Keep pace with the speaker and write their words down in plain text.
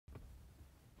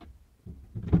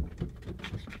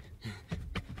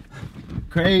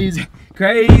Crazy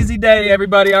day,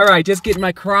 everybody. All right, just getting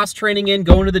my cross training in,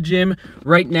 going to the gym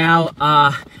right now.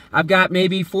 I've got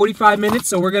maybe 45 minutes,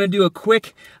 so we're gonna do a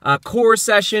quick core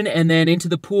session and then into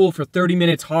the pool for 30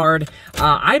 minutes hard.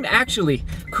 I'm actually,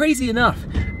 crazy enough,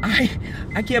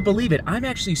 I can't believe it, I'm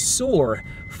actually sore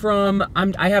from,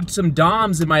 I have some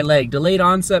DOMS in my leg, delayed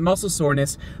onset muscle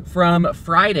soreness from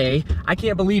Friday. I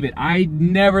can't believe it. I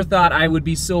never thought I would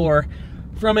be sore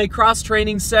from a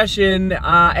cross-training session.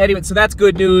 Anyway, so that's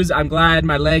good news. I'm glad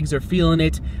my legs are feeling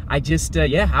it. I just,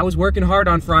 yeah, I was working hard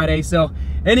on Friday. So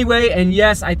anyway, and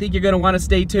yes, I think you're gonna wanna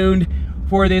stay tuned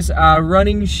for this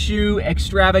running shoe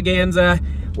extravaganza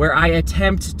where I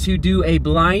attempt to do a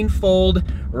blindfold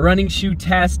running shoe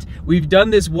test. We've done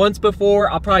this once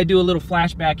before. I'll probably do a little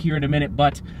flashback here in a minute,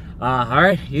 but all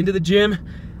right, into the gym.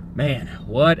 Man,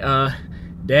 what a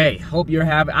day. I hope you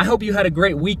had a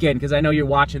great weekend, because I know you're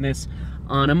watching this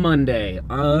on a Monday.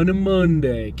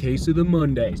 Case of the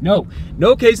Mondays. No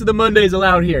case of the Mondays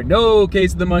allowed here. No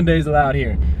case of the Mondays allowed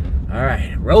here. All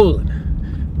right, rolling.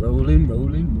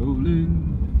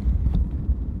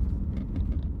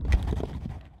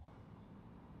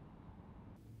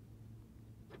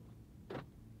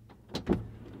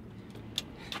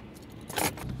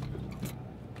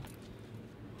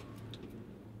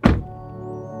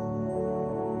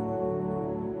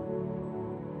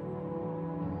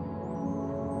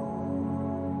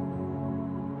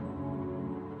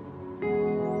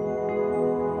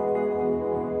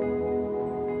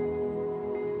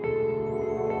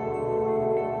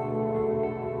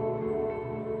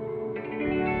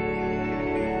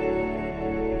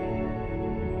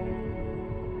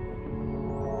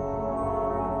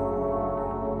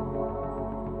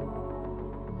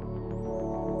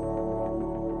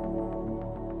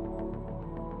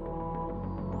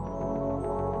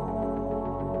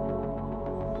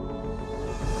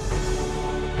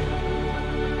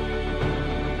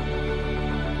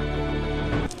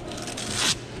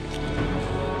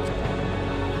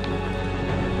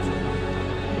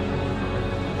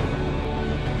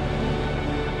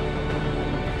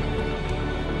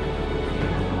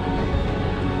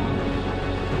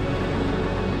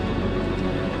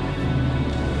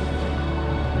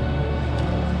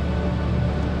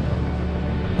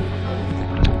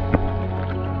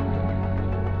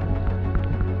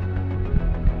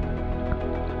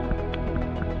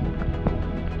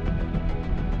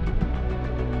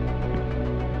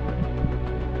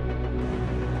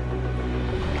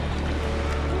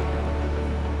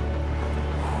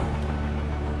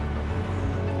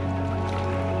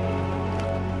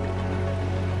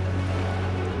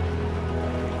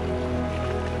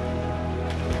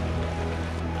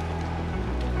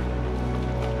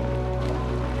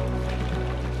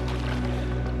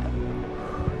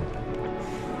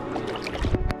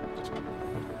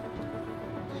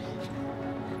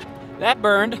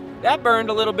 That burned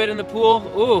a little bit in the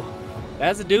pool. Ooh,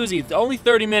 that's a doozy. It's only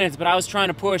 30 minutes, but I was trying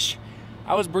to push.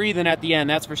 I was breathing at the end,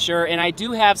 that's for sure. And I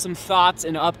do have some thoughts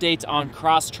and updates on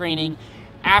cross training.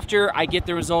 After I get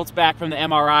the results back from the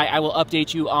MRI, I will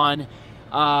update you on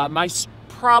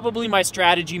probably my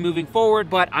strategy moving forward,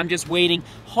 but I'm just waiting.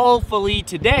 Hopefully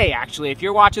today, actually, if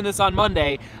you're watching this on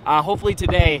Monday, hopefully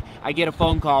today I get a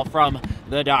phone call from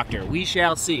the doctor. We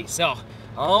shall see. So,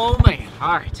 oh man,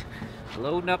 all right.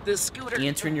 Loading up this scooter.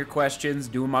 Answering your questions,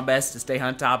 doing my best to stay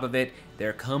on top of it.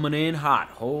 They're coming in hot.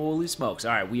 Holy smokes.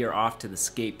 All right, we are off to the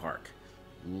skate park.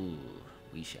 Ooh,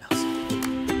 we shall see.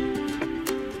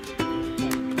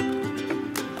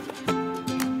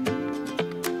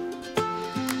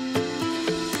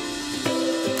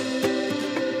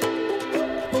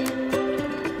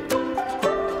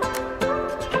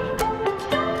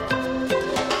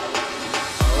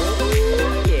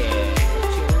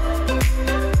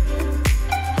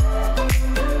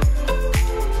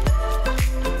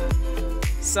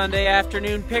 Sunday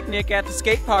afternoon picnic at the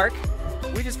skate park.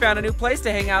 We just found a new place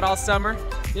to hang out all summer,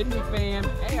 didn't we, fam?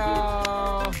 Hey-o!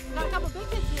 Got a couple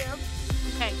biscuits here.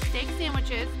 Okay, steak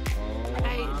sandwiches.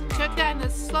 I took that in the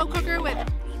slow cooker with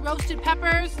roasted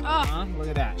peppers. Oh, look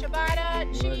at that.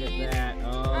 Ciabatta, cheese. Look at that.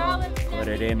 Oh, olives, put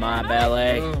it in my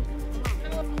belly. Oh.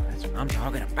 That's what I'm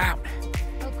talking about.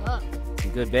 Oh, good.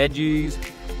 Some good veggies.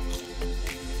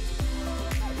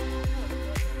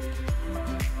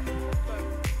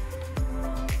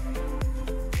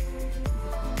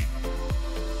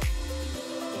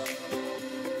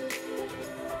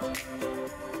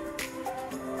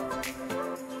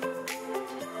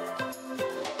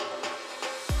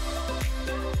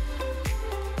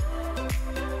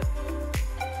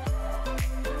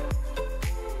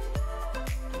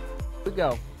 We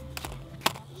go.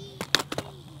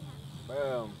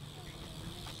 Boom.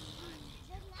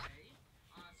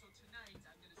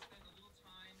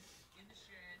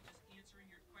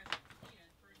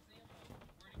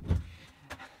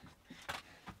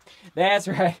 That's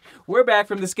right. We're back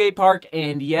from the skate park,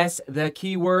 and yes, the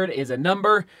key word is a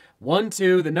number. 1,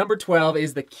 2, the number 12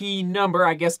 is the key number,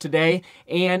 I guess, today.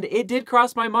 And it did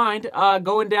cross my mind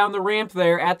going down the ramp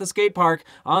there at the skate park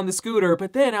on the scooter.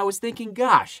 But then I was thinking,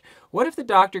 gosh, what if the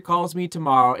doctor calls me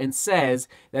tomorrow and says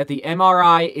that the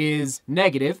MRI is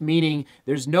negative, meaning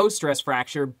there's no stress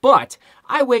fracture, but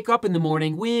I wake up in the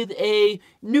morning with a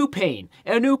new pain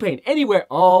anywhere.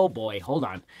 Oh boy, hold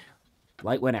on.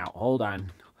 Light went out. Hold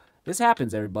on. This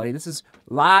happens, everybody. This is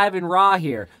live and raw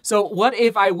here. So what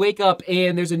if I wake up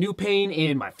and there's a new pain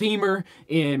in my femur,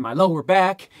 in my lower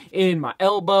back, in my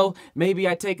elbow? Maybe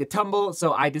I take a tumble,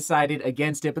 so I decided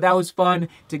against it. But that was fun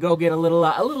to go get a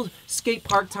little skate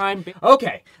park time.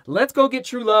 Okay, let's go get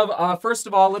True Love. First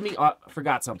of all, let me...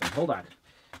 forgot something. Hold on.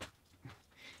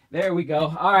 There we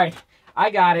go. All right, I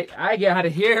got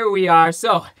it. Here we are.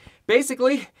 So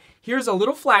basically, here's a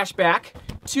little flashback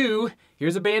to...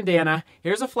 Here's a bandana.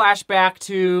 Here's a flashback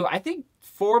to, I think,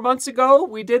 4 months ago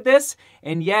we did this.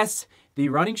 And yes, the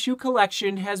running shoe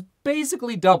collection has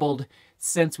basically doubled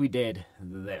since we did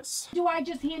this. Do I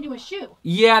just hand you a shoe?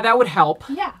 Yeah, that would help.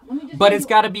 Yeah. Let me just but it's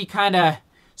got to be kind of,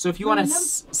 so if you want to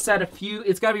set a few,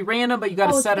 it's got to be random, but you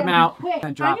got to set them out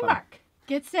and drop them. Mark.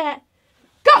 Get set.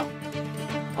 Go!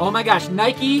 Oh my gosh,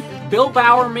 Nike, Bill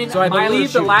Bowerman. So I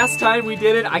believe the last time we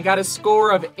did it, I got a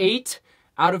score of 8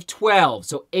 out of 12.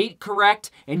 So 8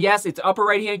 correct. And yes, it's upper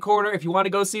right-hand corner if you want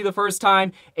to go see the first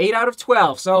time. 8 out of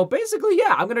 12. So basically,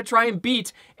 yeah, I'm going to try and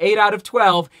beat 8 out of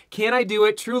 12. Can I do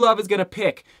it? True Love is going to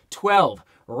pick 12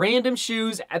 random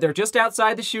shoes. They're just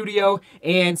outside the Shoedio,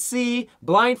 and see,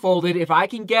 blindfolded, if I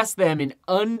can guess them in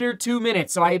under 2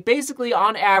 minutes. So I basically,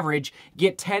 on average,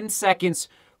 get 10 seconds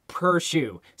per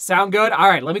shoe. Sound good? All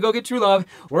right, let me go get True Love.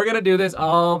 We're going to do this.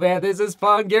 Oh, man, this is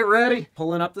fun. Get ready.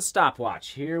 Pulling up the stopwatch.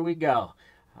 Here we go.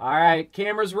 All right,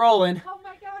 camera's rolling. Oh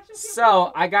my gosh.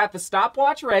 So I got the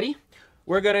stopwatch ready.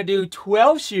 We're going to do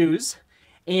 12 shoes.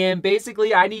 And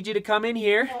basically, I need you to come in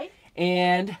here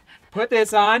and put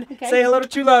this on. Okay. Say hello to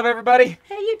True Love, everybody.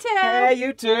 Hey, YouTube. Hey,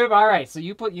 YouTube. All right, so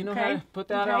you know how to put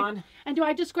that on. And do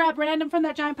I just grab random from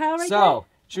that giant pile right there? So,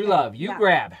 True Love, you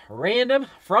grab random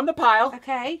from the pile.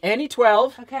 Okay. Any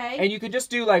 12. Okay. And you can just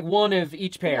do like one of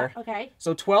each pair. Yeah, okay.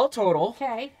 So 12 total.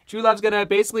 Okay. True Love's going to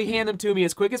basically hand them to me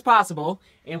as quick as possible.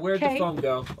 And where'd the phone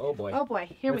go? Oh, boy. Oh, boy.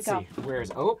 Here we go. See. Where's...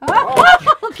 Oh.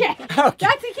 Okay.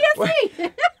 That's, you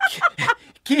can't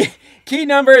see. Key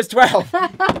number is 12.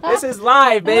 This is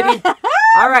live, baby.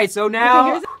 All right, so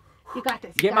now... You got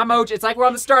this. Get my mojo. It's like we're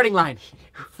on the starting line.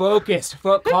 Focus.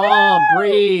 Calm.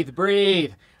 Breathe.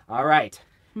 All right.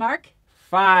 Mark.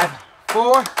 5,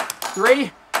 4,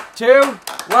 3, 2,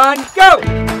 1, go!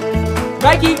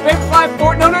 Nike Vaporfly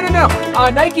 4. No.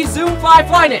 Nike Zoom Fly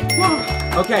Flyknit.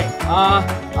 Okay.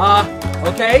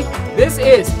 Okay. This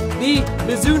is the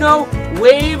Mizuno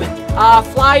Wave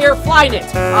Flyer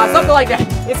Flyknit. Something like that.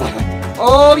 It's.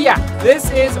 Oh yeah. This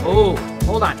is. Oh,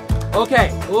 hold on. Okay.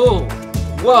 Oh.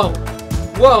 Whoa.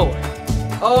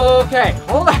 Okay.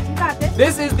 Hold on. You got this.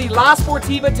 This is the La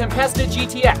Sportiva Tempesta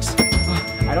GTX.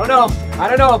 I don't know.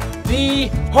 The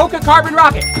Hoka Carbon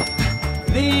Rocket.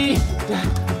 The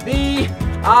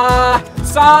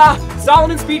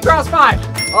Salomon Speedcross 5.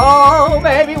 Oh,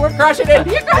 baby, we're crushing it.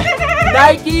 You're crushing it.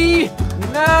 Nike,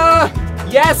 no.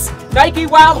 Yes, Nike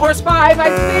Wild Horse 5. I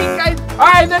think all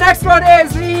right, the next one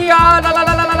is the,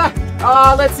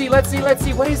 let's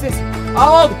see. What is this?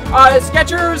 Oh,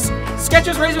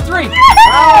 Skechers Razor 3.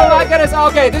 Oh my goodness.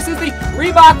 Okay, this is the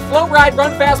Reebok Float Ride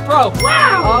Run Fast Pro.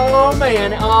 Wow. Oh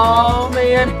man.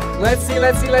 Let's see.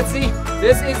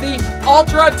 This is the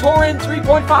Ultra Torin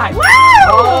 3.5. Wow.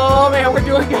 Oh man, we're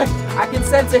doing good. I can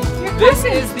sense it. This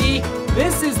is the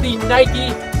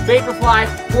Nike Vaporfly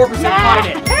 4%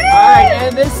 Flyknit. All right,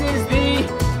 and this is the.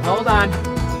 Hold on.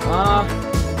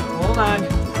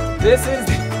 This is.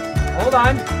 Hold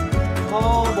on.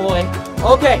 Oh boy.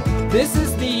 Okay, this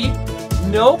is the.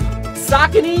 Nope.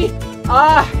 Saucony.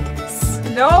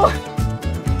 No.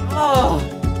 Oh,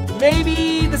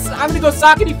 maybe this. I'm gonna go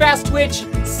Saucony Fast Twitch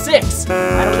 6.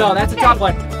 I don't know. That's a tough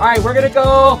one. All right, we're gonna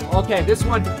go. Okay, this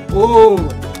one. Ooh,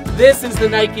 this is the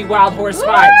Nike Wild Horse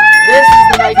 5. This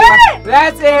is the Nike.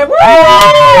 That's it.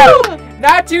 Woo!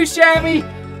 Not too shabby.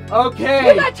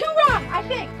 Okay. You got 2 wrong, I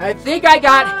think. I think I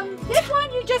got. This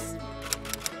one you just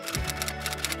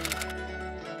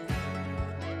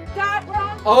got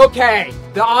wrong. Okay,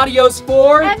 the audio's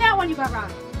 4. And that one you got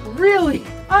wrong. Really?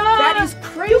 That is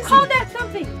crazy. You called that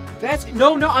something. That's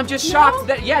no. I'm just shocked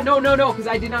that no, because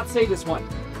I did not say this one.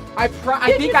 I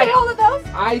think you say all of those?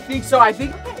 I think so.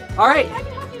 Okay. All right. I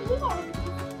can help you move all of these.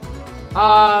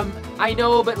 I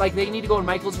know, but like they need to go in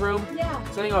Michael's room. Yeah.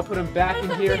 So I think I'll put them back in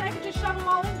here. I can just shove them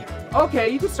all in here. Okay,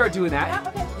 you can start doing that. Yeah,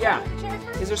 okay. Yeah. Chairs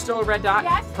first? Is there still a red dot?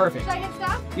 Yes. Perfect. Should I hit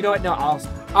stop? You know what? No, All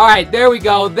right, there we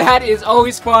go. That is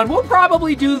always fun. We'll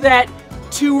probably do that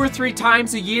 2 or 3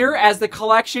 times a year. As the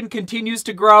collection continues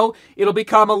to grow, it'll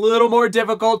become a little more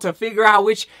difficult to figure out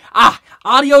which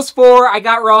Audios 4 I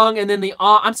got wrong, and then the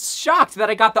I'm shocked that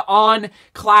I got the On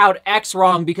Cloud X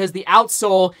wrong because the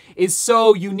outsole is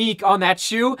so unique on that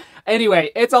shoe.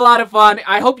 Anyway, it's a lot of fun.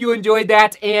 I hope you enjoyed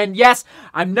that, and yes,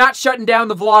 I'm not shutting down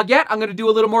the vlog yet. I'm going to do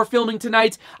a little more filming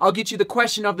tonight. I'll get you the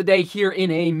question of the day here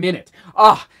in a minute.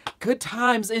 Good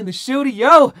times in the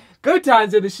Shoedio. Good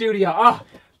times in the Shoedio.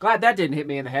 Glad that didn't hit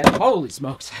me in the head. Holy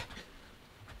smokes.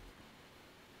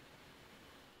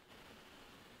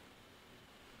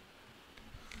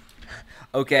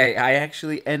 Okay, I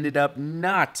actually ended up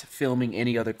not filming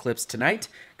any other clips tonight.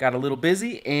 Got a little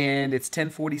busy, and it's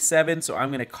 10:47, so I'm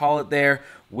going to call it there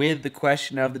with the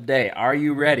question of the day. Are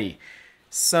you ready?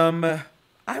 Some,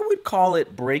 I would call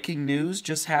it breaking news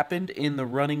just happened in the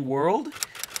running world.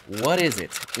 What is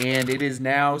it? And it is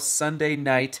now Sunday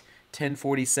night,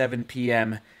 10:47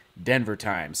 p.m. Denver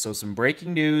time. So some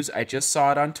breaking news. I just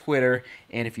saw it on Twitter,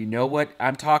 and if you know what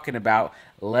I'm talking about,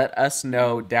 let us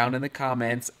know down in the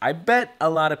comments. I bet a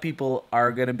lot of people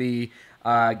are going to be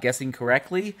guessing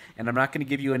correctly, and I'm not going to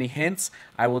give you any hints.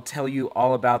 I will tell you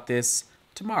all about this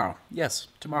tomorrow. Yes,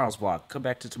 tomorrow's vlog. Come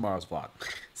back to tomorrow's vlog.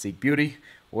 Seek beauty,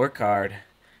 work hard,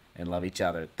 and love each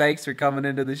other. Thanks for coming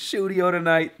into the Shoedio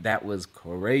tonight. That was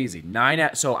crazy.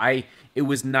 It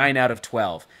was 9 out of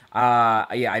 12.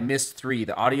 Yeah, I missed 3.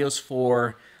 The Audios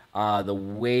 4, the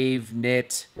Wave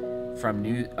Knit from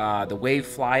the Wave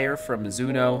Flyer from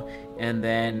Mizuno, and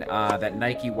then that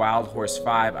Nike Wild Horse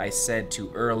 5 I said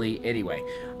too early. Anyway,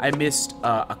 I missed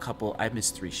a couple. I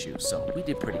missed 3 shoes, so we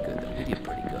did pretty good though. We did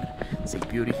pretty good. Seek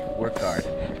beauty, work hard,